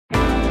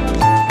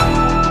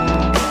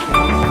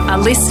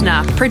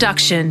listener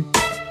production.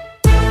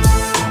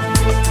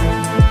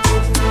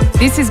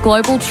 This is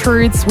Global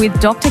Truths with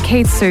Dr.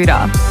 Keith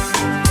Suter.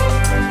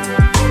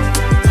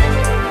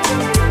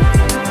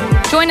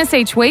 Join us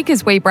each week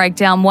as we break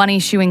down one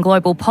issue in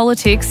global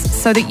politics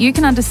so that you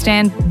can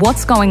understand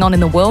what's going on in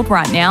the world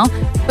right now,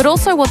 but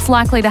also what's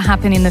likely to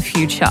happen in the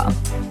future.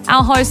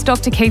 Our host,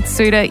 Dr. Keith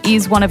Suter,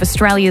 is one of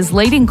Australia's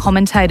leading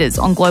commentators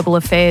on global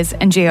affairs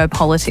and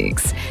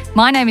geopolitics.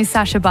 My name is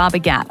Sasha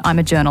Barbagat. I'm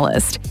a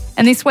journalist.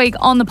 And this week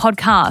on the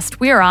podcast,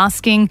 we are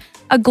asking,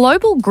 are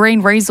global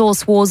green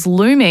resource wars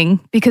looming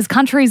because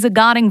countries are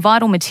guarding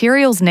vital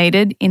materials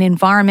needed in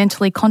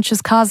environmentally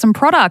conscious cars and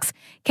products?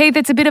 Keith,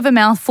 it's a bit of a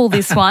mouthful,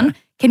 this one.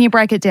 Can you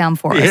break it down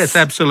for us? Yes,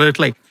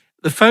 absolutely.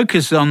 The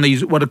focus on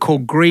these what are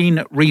called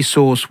green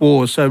resource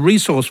wars. So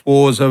resource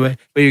wars are where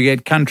you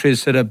get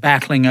countries that are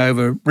battling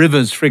over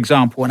rivers, for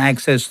example, and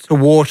access to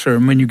water.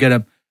 And when you get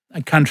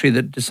a country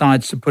that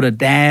decides to put a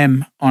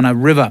dam on a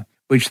river,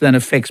 which then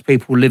affects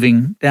people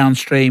living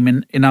downstream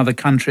in other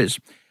countries.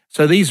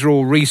 So these are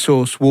all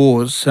resource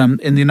wars. In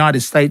the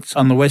United States,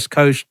 on the West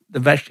Coast,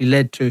 they've actually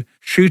led to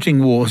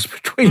shooting wars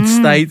between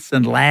states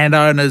and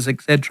landowners,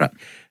 etc.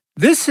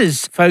 This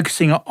is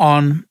focusing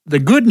on the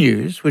good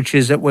news, which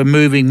is that we're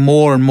moving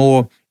more and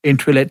more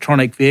into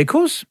electronic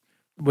vehicles.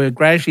 We're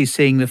gradually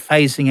seeing the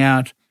phasing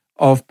out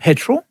of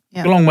petrol.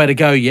 Yep. A long way to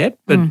go yet,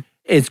 but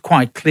it's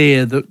quite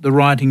clear that the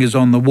writing is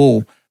on the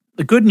wall.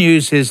 The good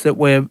news is that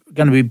we're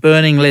going to be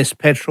burning less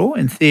petrol,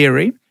 in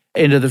theory,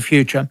 into the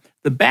future.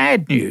 The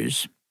bad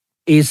news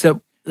is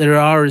that there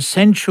are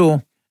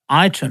essential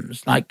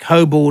items like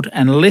cobalt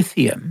and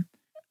lithium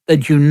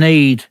that you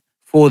need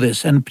for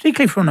this, and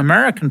particularly from an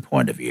American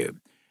point of view.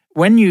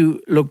 When you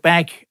look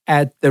back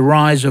at the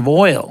rise of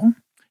oil,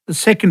 the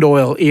second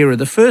oil era,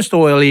 the first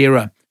oil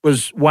era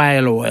was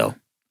whale oil.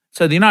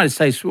 So the United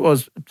States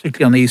was,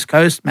 particularly on the East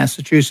Coast,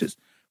 Massachusetts,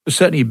 was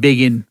certainly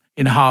big in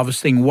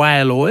harvesting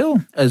whale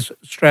oil, as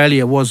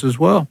Australia was as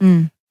well.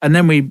 And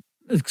then we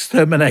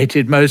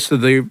exterminated most of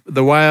the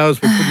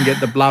whales. We couldn't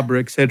get the blubber,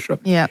 etc.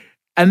 Yeah.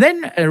 And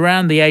then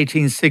around the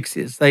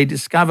 1860s, they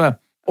discover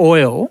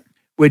oil,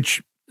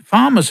 which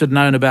farmers had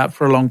known about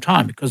for a long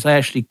time because they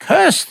actually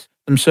cursed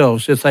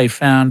themselves if they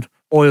found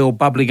oil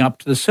bubbling up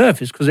to the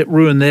surface because it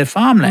ruined their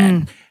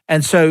farmland.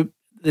 And so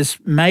this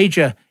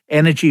major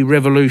energy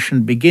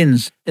revolution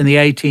begins in the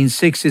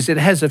 1860s. It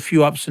has a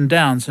few ups and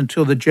downs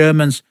until the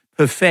Germans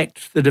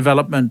perfect the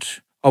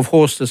development of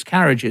horseless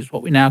carriages,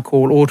 what we now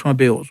call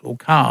automobiles or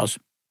cars.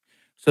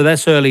 So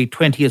that's early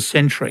 20th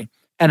century.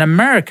 And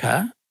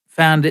America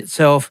found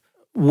itself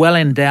well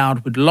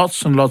endowed with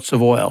lots and lots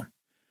of oil.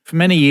 For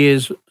many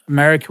years,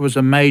 America was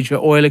a major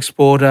oil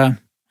exporter,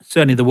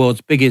 certainly the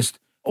world's biggest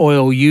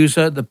oil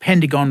user. The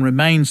Pentagon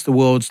remains the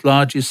world's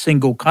largest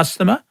single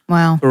customer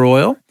for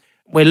oil.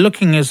 We're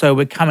looking as though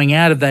we're coming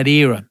out of that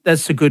era.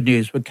 That's the good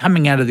news. We're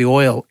coming out of the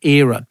oil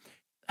era.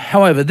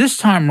 However, this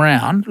time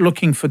round,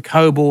 looking for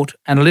cobalt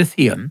and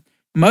lithium,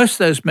 most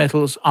of those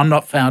metals are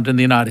not found in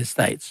the United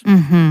States.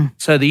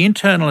 So the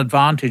internal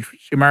advantage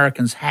which the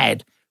Americans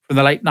had from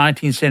the late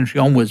 19th century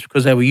onwards,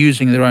 because they were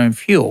using their own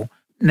fuel,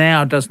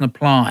 now doesn't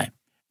apply.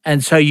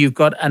 And so you've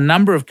got a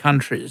number of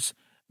countries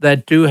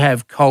that do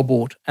have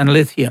cobalt and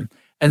lithium.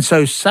 And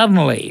so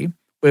suddenly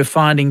we're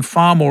finding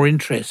far more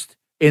interest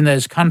in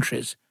those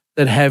countries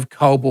that have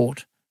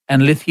cobalt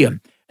and lithium.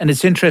 And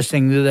it's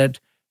interesting that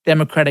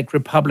Democratic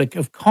Republic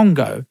of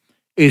Congo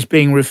is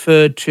being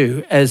referred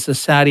to as the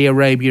Saudi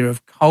Arabia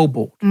of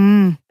cobalt.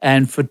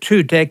 And for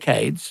 2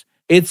 decades,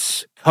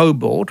 its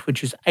cobalt,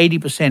 which is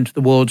 80% of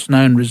the world's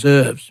known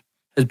reserves,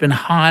 has been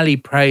highly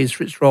praised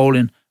for its role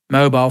in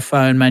mobile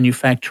phone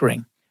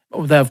manufacturing.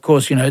 Although, of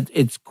course,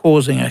 it's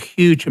causing a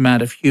huge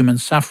amount of human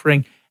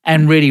suffering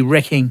and really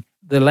wrecking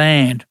the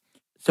land.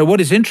 So what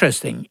is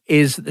interesting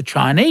is that the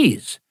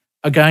Chinese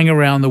are going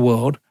around the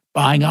world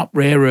buying up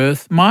rare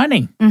earth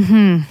mining.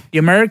 The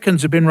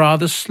Americans have been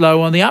rather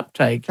slow on the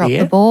uptake here. Drop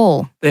the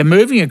ball. They're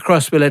moving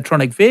across to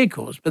electronic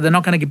vehicles, but they're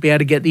not going to be able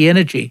to get the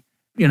energy,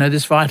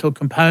 this vital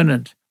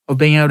component of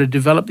being able to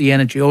develop the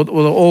energy or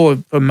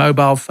for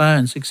mobile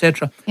phones,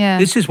 etc. Yeah.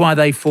 This is why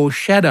they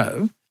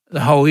foreshadow the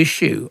whole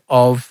issue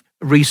of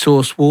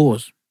resource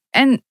wars.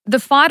 And the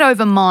fight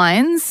over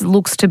mines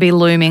looks to be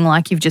looming,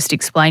 like you've just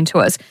explained to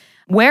us.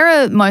 Where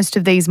are most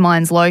of these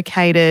mines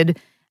located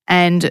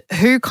and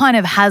who kind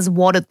of has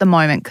what at the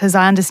moment? Because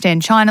I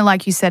understand China,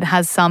 like you said,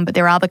 has some, but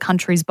there are other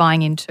countries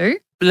buying in too.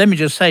 Let me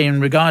just say,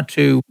 in regard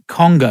to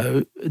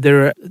Congo,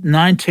 there are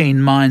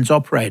 19 mines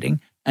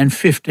operating and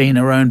 15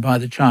 are owned by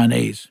the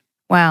Chinese.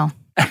 Wow.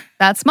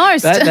 That's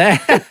most.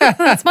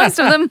 That's most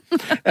of them.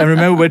 And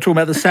remember, we're talking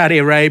about the Saudi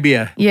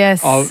Arabia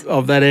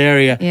of that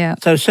area. Yeah.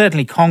 So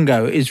certainly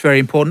Congo is very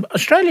important.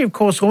 Australia, of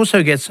course,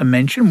 also gets some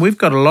mention. We've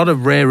got a lot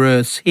of rare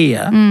earths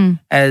here,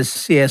 as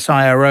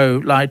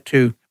CSIRO like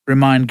to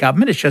remind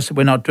government. It's just that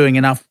we're not doing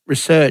enough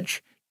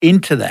research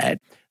into that.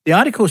 The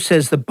article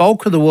says the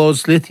bulk of the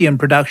world's lithium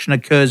production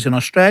occurs in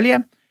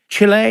Australia,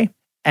 Chile,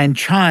 and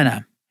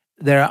China.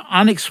 There are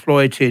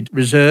unexploited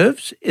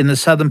reserves in the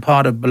southern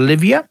part of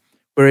Bolivia,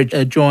 where it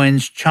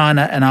adjoins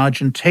China and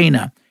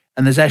Argentina.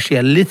 and there's actually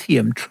a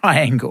lithium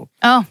triangle.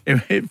 Oh,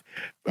 there you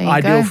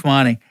ideal go. for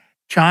mining.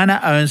 China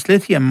owns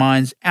lithium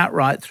mines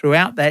outright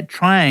throughout that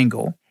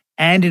triangle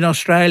and in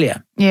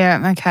Australia.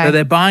 Yeah, okay. So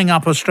they're buying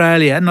up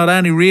Australia, not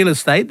only real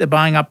estate, they're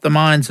buying up the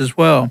mines as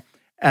well.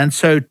 And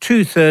so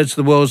 2/3 of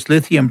the world's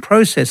lithium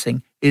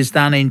processing is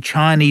done in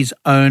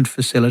Chinese-owned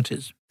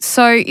facilities.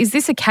 So is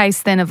this a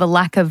case then of a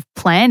lack of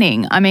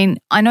planning? I mean,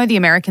 I know the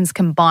Americans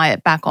can buy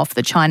it back off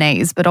the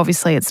Chinese, but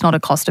obviously it's not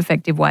a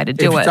cost-effective way to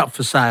do If it. it's up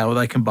for sale,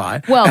 they can buy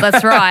it. Well,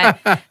 that's right.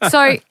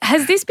 So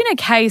has this been a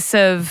case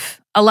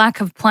of a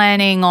lack of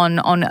planning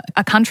on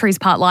a country's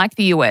part like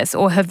the US,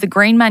 or have the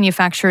green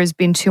manufacturers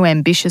been too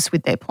ambitious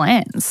with their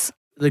plans?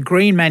 The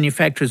green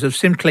manufacturers have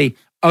simply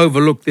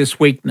overlooked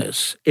this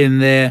weakness in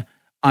their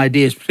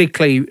ideas,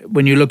 particularly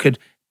when you look at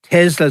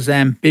Tesla's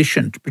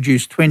ambition to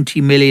produce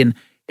 20 million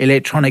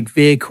electronic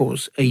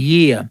vehicles a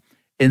year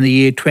in the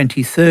year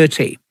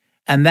 2030.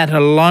 And that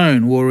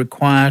alone will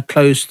require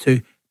close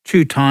to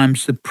 2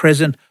 times the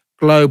present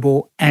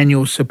global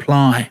annual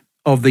supply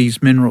of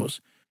these minerals.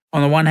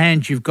 On the one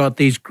hand, you've got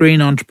these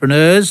green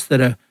entrepreneurs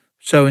that are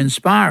so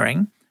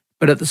inspiring,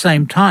 but at the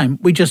same time,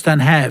 we just don't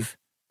have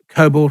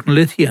cobalt and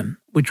lithium,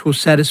 which will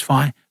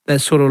satisfy that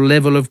sort of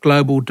level of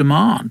global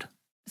demand.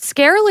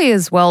 Scarily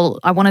as well,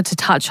 I wanted to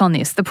touch on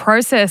this. The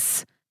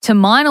process to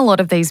mine a lot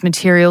of these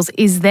materials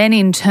is then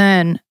in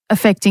turn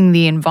affecting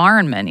the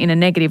environment in a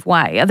negative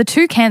way. Are the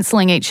two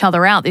cancelling each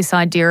other out, this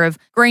idea of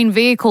green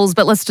vehicles,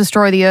 but let's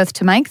destroy the earth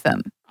to make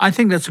them? I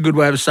think that's a good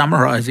way of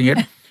summarising it.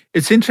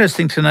 It's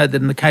interesting to note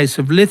that in the case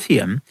of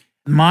lithium,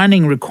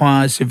 mining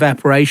requires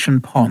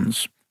evaporation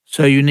ponds.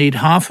 So you need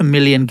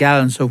 500,000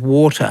 gallons of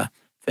water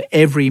for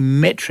every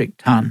metric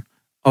tonne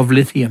of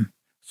lithium.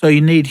 So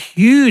you need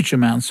huge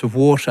amounts of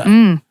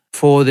water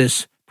for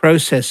this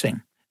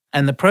processing.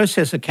 And the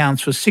process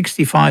accounts for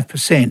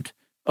 65%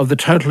 of the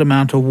total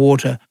amount of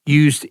water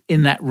used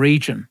in that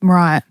region.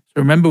 Right.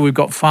 So remember, we've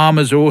got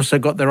farmers who also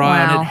got their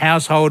eye on it,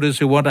 householders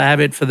who want to have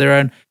it for their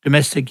own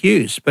domestic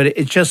use. But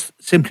it's just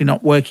simply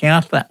not working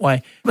out that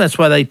way. That's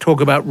why they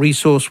talk about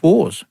resource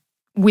wars.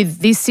 With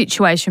this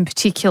situation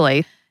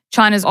particularly,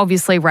 China's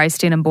obviously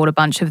raced in and bought a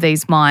bunch of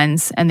these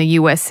mines, and the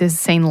US has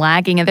seen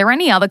lagging. Are there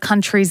any other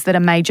countries that are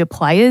major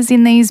players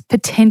in these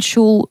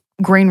potential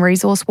green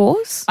resource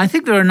wars? I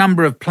think there are a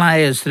number of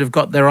players that have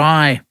got their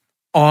eye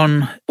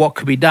on what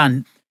could be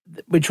done,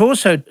 which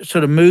also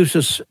sort of moves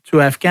us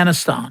to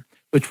Afghanistan,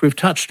 which we've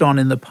touched on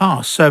in the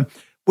past. So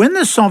when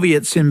the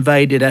Soviets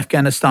invaded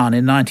Afghanistan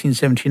in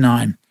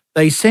 1979,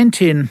 they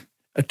sent in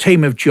a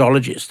team of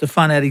geologists to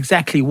find out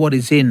exactly what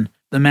is in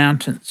the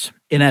mountains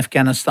in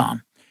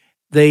Afghanistan.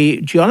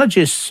 The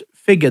geologists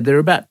figured there are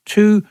about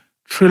 $2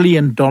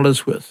 trillion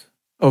worth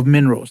of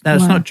minerals. Now,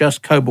 it's not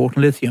just cobalt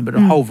and lithium, but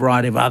a whole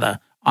variety of other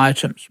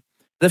items.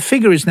 The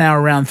figure is now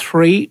around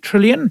 3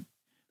 trillion.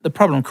 The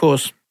problem, of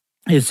course,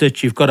 is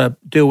that you've got to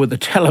deal with the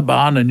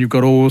Taliban and you've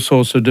got all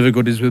sorts of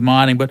difficulties with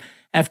mining. But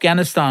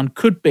Afghanistan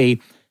could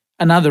be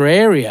another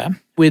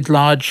area with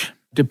large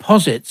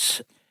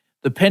deposits.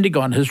 The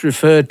Pentagon has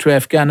referred to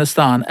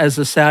Afghanistan as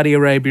the Saudi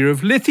Arabia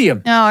of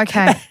lithium. Oh,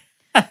 okay.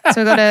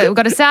 So we've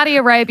got a Saudi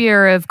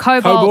Arabia of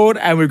cobalt.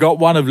 And we've got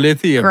one of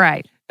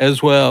lithium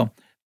as well.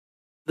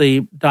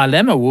 The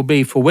dilemma will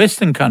be for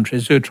Western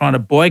countries who are trying to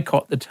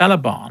boycott the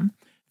Taliban. In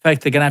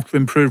fact, they're going to have to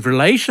improve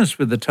relations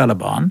with the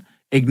Taliban,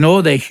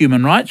 ignore their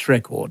human rights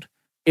record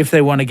if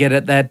they want to get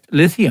at that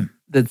lithium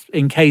that's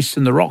encased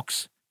in the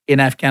rocks in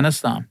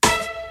Afghanistan.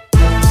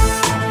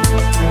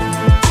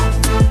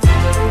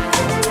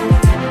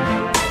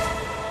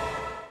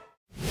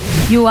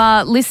 You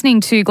are listening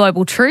to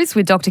Global Truths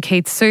with Dr.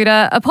 Keith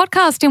Suter, a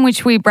podcast in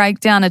which we break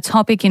down a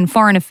topic in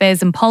foreign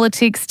affairs and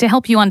politics to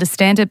help you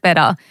understand it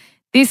better.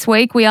 This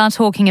week, we are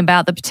talking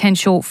about the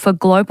potential for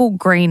global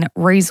green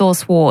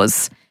resource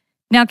wars.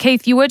 Now,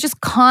 Keith, you were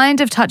just kind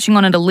of touching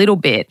on it a little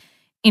bit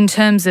in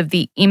terms of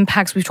the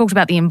impacts. We've talked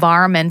about the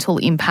environmental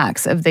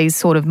impacts of these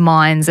sort of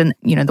mines and,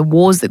 you know, the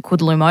wars that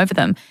could loom over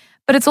them.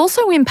 But it's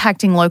also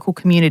impacting local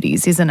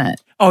communities, isn't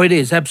it? Oh, it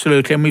is,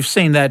 absolutely. And we've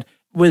seen that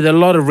with a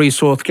lot of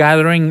resource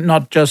gathering,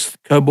 not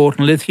just cobalt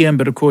and lithium,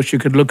 but of course you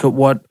could look at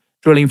what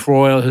drilling for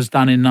oil has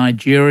done in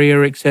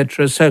Nigeria,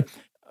 etc. So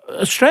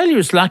Australia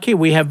is lucky.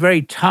 We have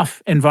very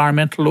tough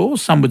environmental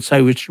laws. Some would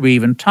say we should be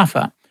even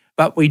tougher.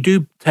 But we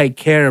do take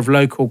care of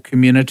local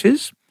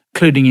communities,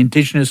 including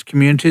Indigenous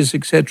communities,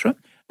 etc.,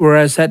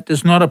 whereas that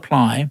does not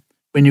apply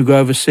when you go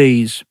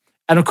overseas.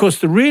 And of course,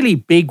 the really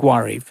big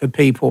worry for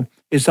people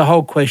is the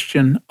whole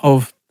question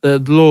of the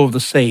law of the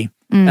sea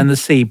and the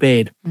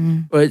seabed.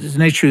 It's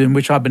an issue in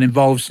which I've been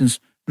involved since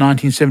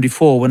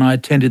 1974 when I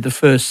attended the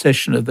first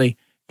session of the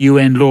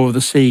UN Law of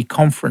the Sea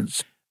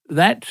conference.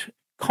 That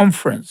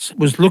conference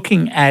was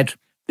looking at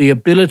the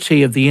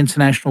ability of the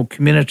international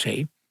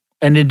community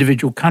and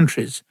individual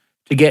countries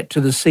to get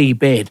to the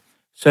seabed.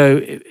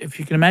 So if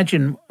you can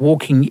imagine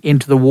walking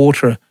into the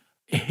water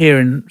here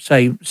in,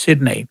 say,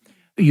 Sydney,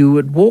 you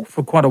would walk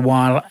for quite a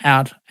while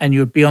out and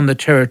you would be on the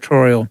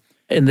territorial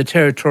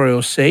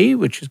sea,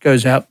 which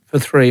goes out for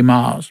 3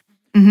 miles.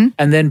 And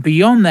then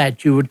beyond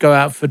that, you would go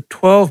out for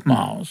 12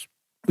 miles,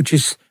 which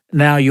is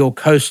now your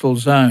coastal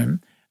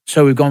zone.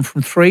 So we've gone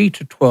from 3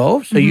 to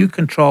 12. So you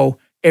control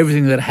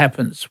everything that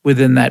happens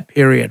within that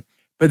period.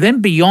 But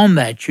then beyond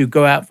that, you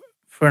go out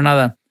for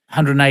another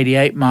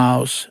 188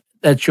 miles.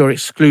 That's your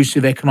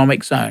exclusive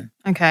economic zone.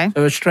 Okay.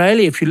 So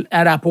Australia, if you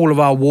add up all of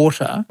our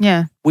water,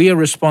 we are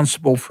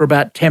responsible for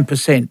about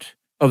 10%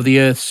 of the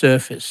Earth's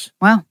surface.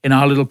 Wow. In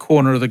our little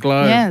corner of the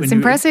globe. Yeah, it's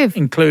impressive.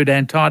 Include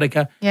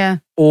Antarctica, yeah,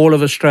 all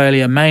of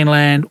Australia,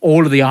 mainland,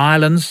 all of the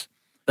islands.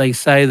 They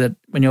say that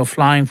when you're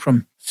flying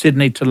from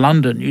Sydney to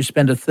London, you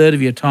spend a third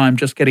of your time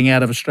just getting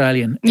out of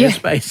Australian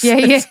airspace.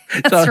 Yeah,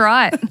 that's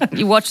right.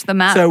 You watch the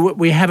map. So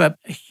we have a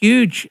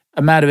huge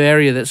amount of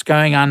area that's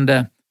going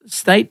under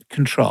state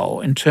control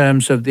in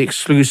terms of the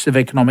exclusive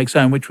economic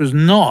zone, which was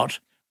not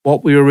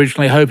what we were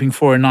originally hoping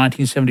for in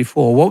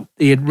 1974. What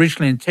the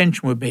original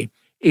intention would be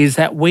is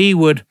that we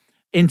would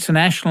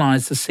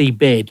internationalise the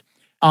seabed.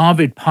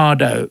 Arvid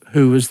Pardo,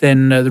 who was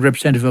then the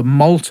representative of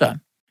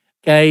Malta,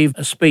 gave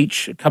a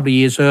speech a couple of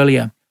years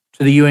earlier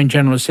to the UN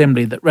General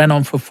Assembly that ran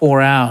on for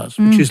 4 hours,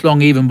 which is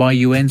long even by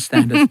UN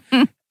standards.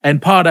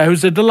 And Pardo,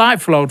 who's a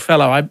delightful old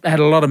fellow, I had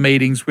a lot of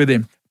meetings with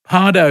him.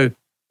 Pardo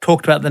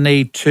talked about the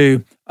need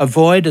to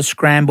avoid a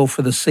scramble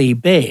for the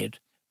seabed,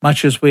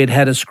 much as we had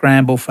had a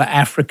scramble for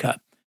Africa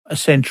a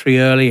century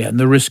earlier and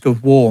the risk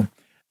of war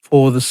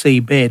for the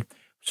seabed.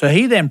 So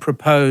he then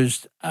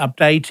proposed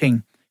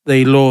updating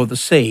the law of the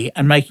sea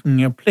and making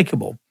it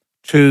applicable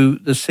to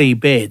the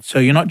seabed. So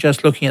you're not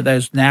just looking at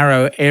those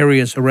narrow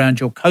areas around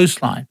your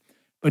coastline,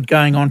 but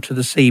going onto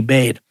the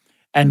seabed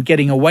and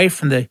getting away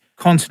from the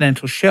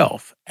continental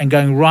shelf and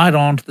going right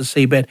onto the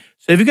seabed.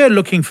 So if you go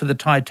looking for the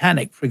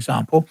Titanic, for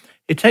example,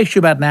 it takes you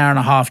about an hour and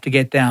a half to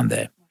get down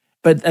there,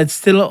 but it's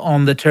still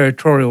on the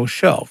territorial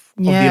shelf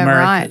of the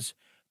Americas. Right.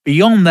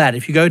 Beyond that,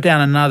 if you go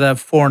down another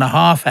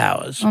 4.5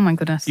 hours, oh my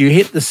goodness, you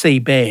hit the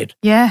seabed.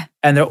 Yeah.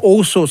 And there are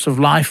all sorts of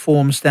life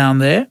forms down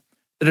there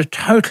that are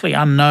totally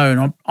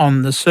unknown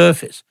on the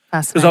surface.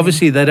 Because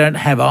obviously they don't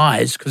have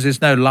eyes because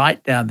there's no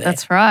light down there.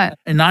 That's right.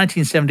 In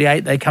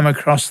 1978, they come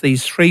across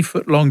these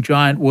 3-foot-long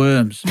giant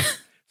worms.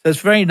 So it's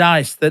very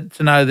nice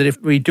to know that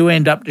if we do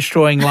end up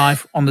destroying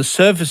life on the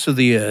surface of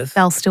the Earth,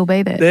 they'll still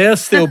be there. They'll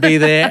still be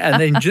there. And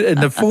then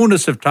in the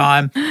fullness of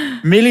time,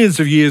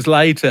 millions of years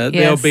later,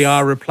 there'll be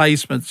our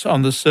replacements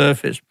on the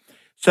surface.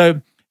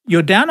 So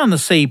you're down on the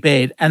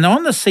seabed, and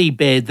on the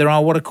seabed, there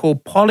are what are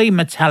called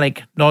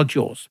polymetallic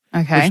nodules,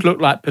 which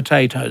look like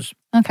potatoes.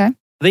 Okay.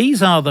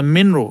 These are the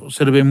minerals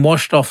that have been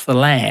washed off the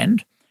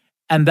land,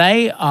 and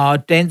they are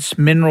dense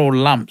mineral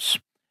lumps.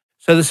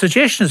 So the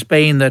suggestion has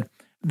been that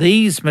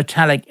these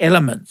metallic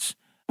elements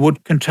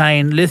would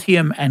contain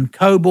lithium and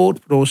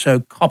cobalt, but also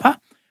copper,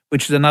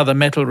 which is another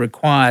metal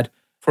required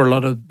for a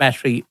lot of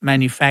battery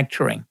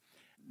manufacturing.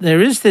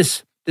 There is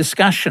this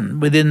discussion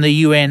within the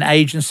UN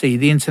agency,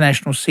 the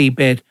International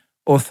Seabed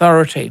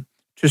Authority,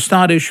 to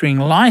start issuing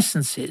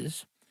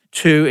licenses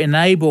to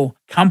enable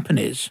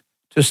companies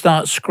to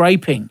start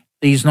scraping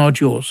these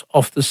nodules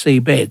off the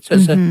seabed.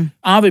 So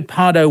Arvid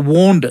Pardo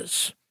warned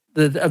us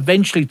that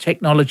eventually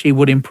technology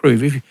would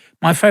improve.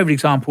 My favourite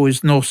example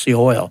is North Sea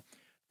oil.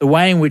 The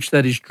way in which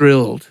that is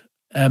drilled,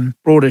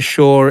 brought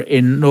ashore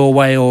in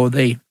Norway or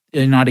the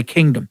United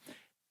Kingdom,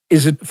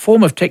 is a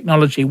form of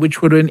technology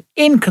which would have been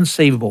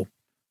inconceivable,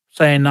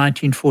 say, in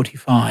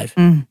 1945.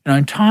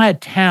 Entire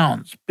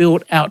towns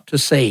built out to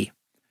sea.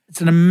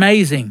 It's an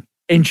amazing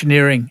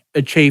engineering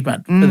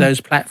achievement for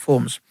those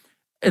platforms.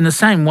 In the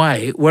same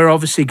way, we're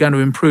obviously going to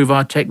improve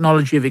our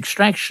technology of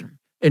extraction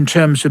in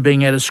terms of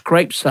being able to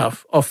scrape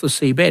stuff off the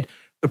seabed.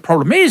 The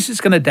problem is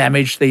it's going to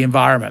damage the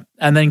environment,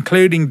 and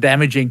including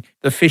damaging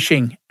the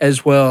fishing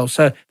as well.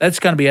 So that's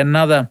going to be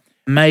another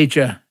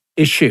major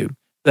issue,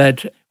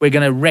 that we're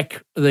going to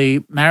wreck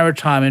the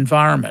maritime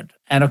environment.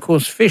 And, of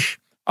course, fish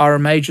are a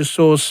major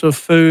source of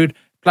food,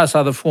 plus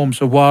other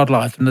forms of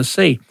wildlife in the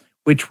sea,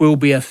 which will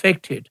be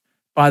affected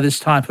by this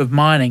type of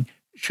mining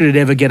should it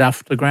ever get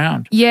off the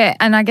ground. Yeah,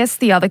 and I guess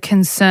the other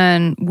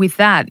concern with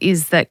that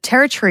is that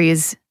territory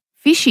is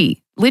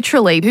fishy,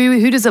 literally.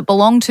 Who does it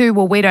belong to?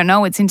 Well, we don't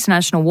know. It's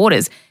international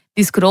waters.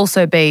 This could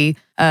also be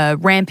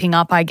ramping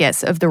up, I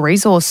guess, of the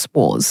resource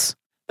wars.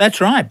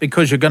 That's right,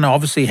 because you're going to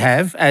obviously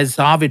have, as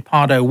Arvid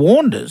Pardo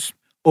warned us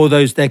all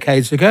those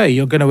decades ago,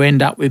 you're going to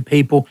end up with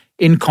people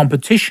in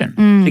competition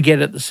to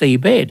get at the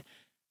seabed.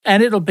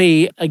 And it'll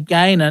be,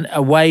 again,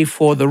 a way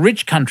for the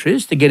rich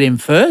countries to get in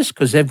first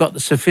because they've got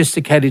the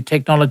sophisticated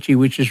technology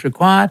which is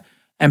required,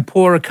 and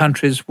poorer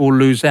countries will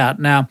lose out.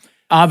 Now,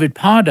 Arvid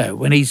Pardo,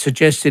 when he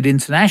suggested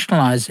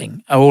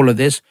internationalising all of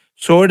this,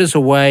 saw it as a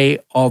way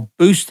of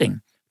boosting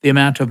the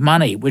amount of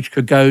money which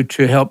could go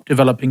to help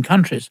developing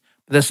countries.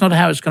 But that's not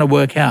how it's going to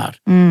work out.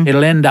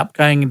 It'll end up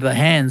going into the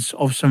hands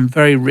of some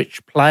very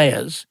rich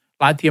players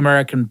like the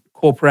American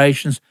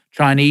corporations,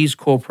 Chinese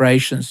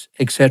corporations,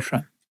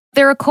 etc.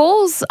 There are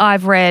calls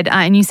I've read,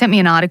 and you sent me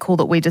an article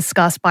that we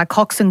discussed by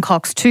Cox and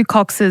Cox. Two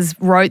Coxes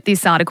wrote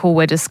this article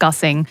we're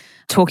discussing,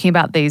 talking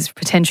about these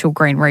potential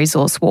green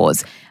resource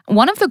wars.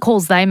 One of the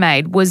calls they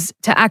made was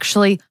to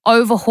actually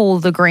overhaul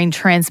the green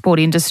transport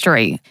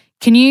industry,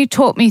 Can you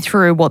talk me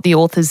through what the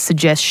authors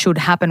suggest should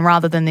happen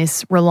rather than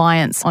this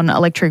reliance on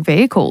electric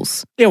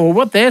vehicles? Yeah, well,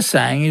 what they're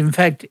saying, in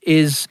fact,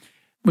 is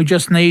we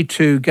just need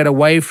to get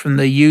away from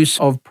the use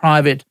of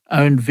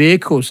private-owned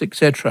vehicles,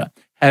 etc.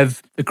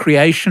 Have the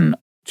creation,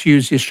 to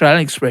use the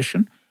Australian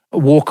expression,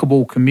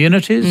 walkable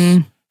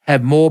communities,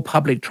 have more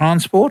public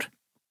transport,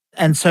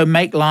 and so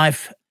make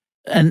life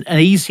an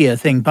easier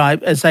thing by,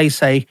 as they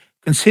say,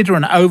 consider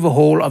an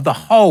overhaul of the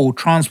whole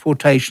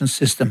transportation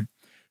system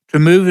to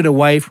move it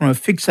away from a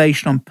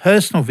fixation on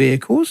personal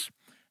vehicles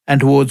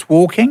and towards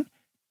walking,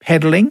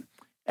 pedalling,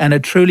 and a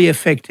truly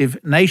effective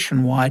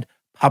nationwide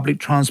public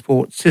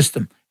transport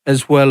system,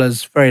 as well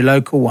as very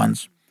local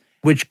ones,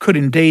 which could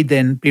indeed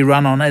then be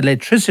run on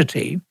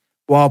electricity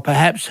while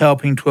perhaps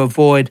helping to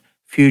avoid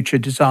future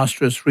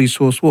disastrous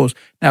resource wars.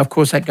 Now, of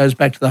course, that goes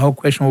back to the whole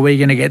question, well, where are you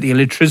going to get the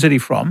electricity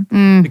from?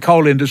 The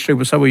coal industry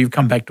will say, well, you've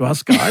come back to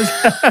us, guys.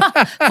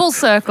 Full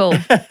circle.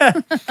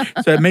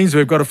 So it means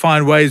we've got to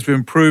find ways of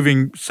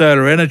improving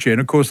solar energy. And,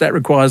 of course, that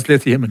requires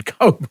lithium and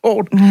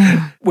cobalt.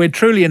 We're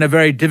truly in a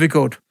very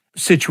difficult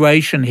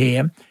situation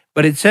here,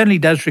 but it certainly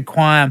does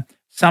require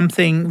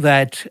something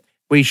that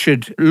we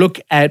should look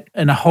at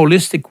in a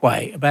holistic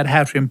way about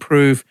how to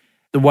improve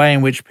the way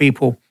in which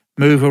people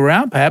move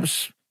around,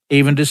 perhaps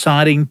even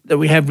deciding that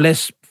we have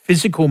less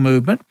physical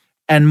movement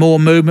and more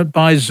movement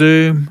by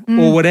Zoom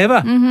or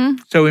whatever.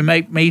 So we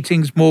make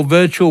meetings more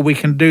virtual. We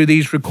can do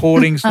these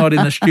recordings not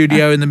in the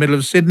studio in the middle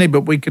of Sydney,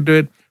 but we can do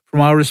it from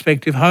our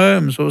respective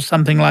homes or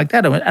something like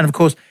that. And of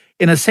course,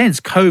 in a sense,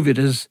 COVID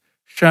has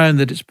shown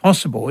that it's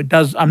possible. It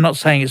does. I'm not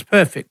saying it's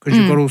perfect because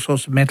you've got all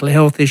sorts of mental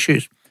health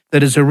issues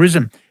that has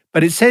arisen.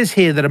 But it says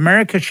here that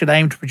America should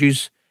aim to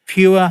produce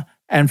fewer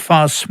and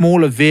far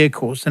smaller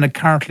vehicles than are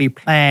currently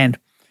planned.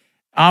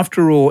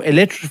 After all,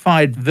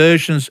 electrified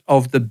versions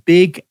of the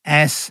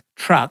big-ass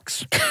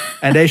trucks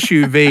and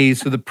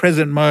SUVs of the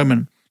present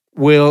moment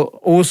will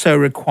also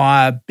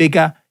require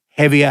bigger,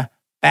 heavier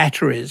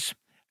batteries,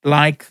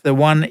 like the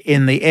one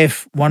in the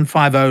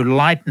F-150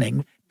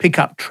 Lightning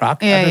pickup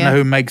truck. I don't know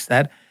who makes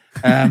that,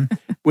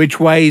 which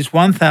weighs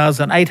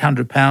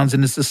 1,800 pounds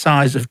and is the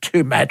size of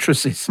 2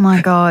 mattresses.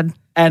 My God.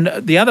 And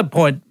the other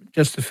point,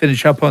 just to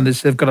finish up on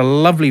this, they've got a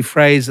lovely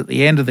phrase at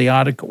the end of the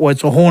article. Well,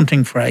 it's a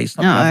haunting phrase,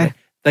 not lovely.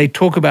 They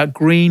talk about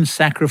green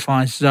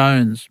sacrifice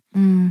zones.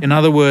 In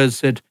other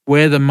words, that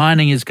where the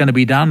mining is going to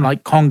be done,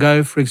 like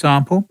Congo, for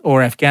example,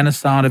 or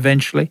Afghanistan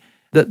eventually,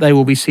 that they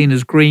will be seen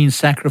as green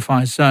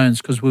sacrifice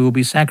zones because we will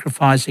be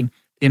sacrificing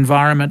the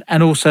environment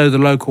and also the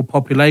local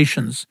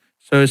populations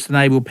so as to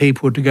enable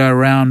people to go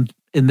around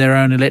in their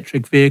own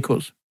electric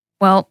vehicles.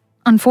 Well,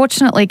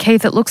 unfortunately,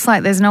 Keith, it looks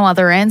like there's no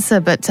other answer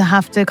but to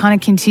have to kind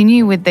of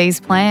continue with these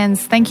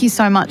plans. Thank you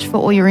so much for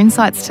all your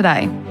insights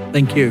today.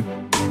 Thank you.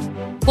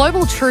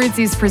 Global Truths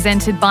is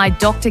presented by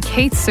Dr.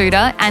 Keith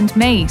Suter and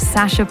me,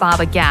 Sasha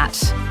Barber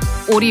Gatt.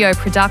 Audio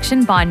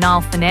production by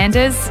Niall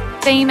Fernandez.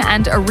 Theme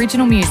and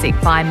original music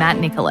by Matt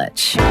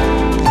Nikolic.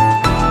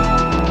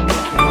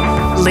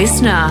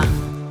 Listener.